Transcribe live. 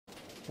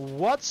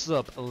What's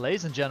up,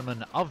 ladies and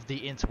gentlemen of the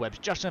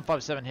interwebs?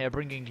 Josh757 here,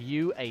 bringing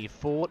you a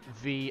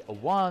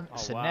 4v1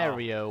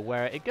 scenario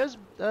where it goes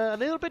a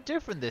little bit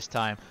different this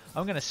time.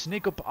 I'm going to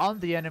sneak up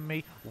on the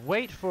enemy,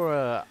 wait for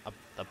a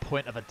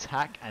point of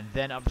attack, and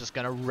then I'm just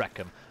going to wreck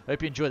them.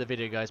 Hope you enjoy the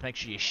video, guys. Make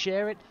sure you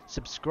share it,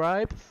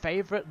 subscribe,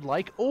 favorite,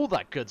 like, all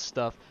that good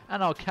stuff,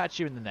 and I'll catch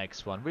you in the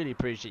next one. Really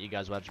appreciate you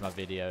guys watching my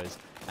videos,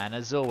 and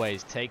as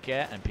always, take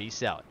care and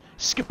peace out.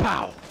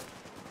 Skapow!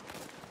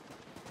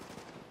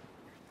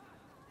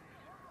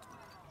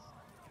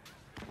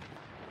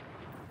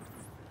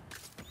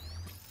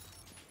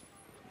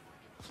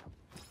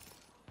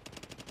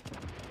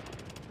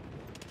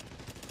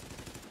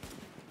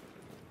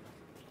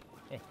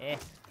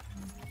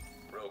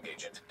 Rogue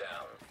agent down.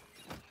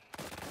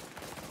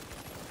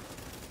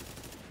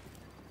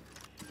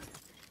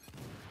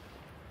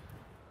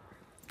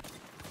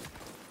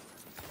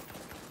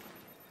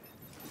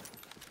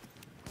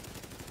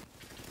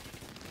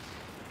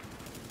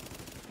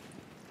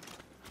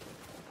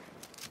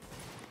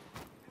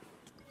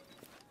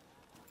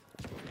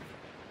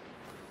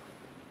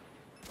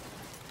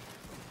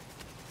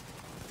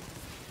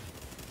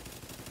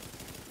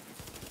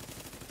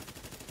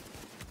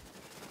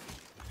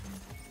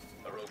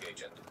 A rogue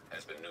agent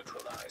has been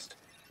neutralized.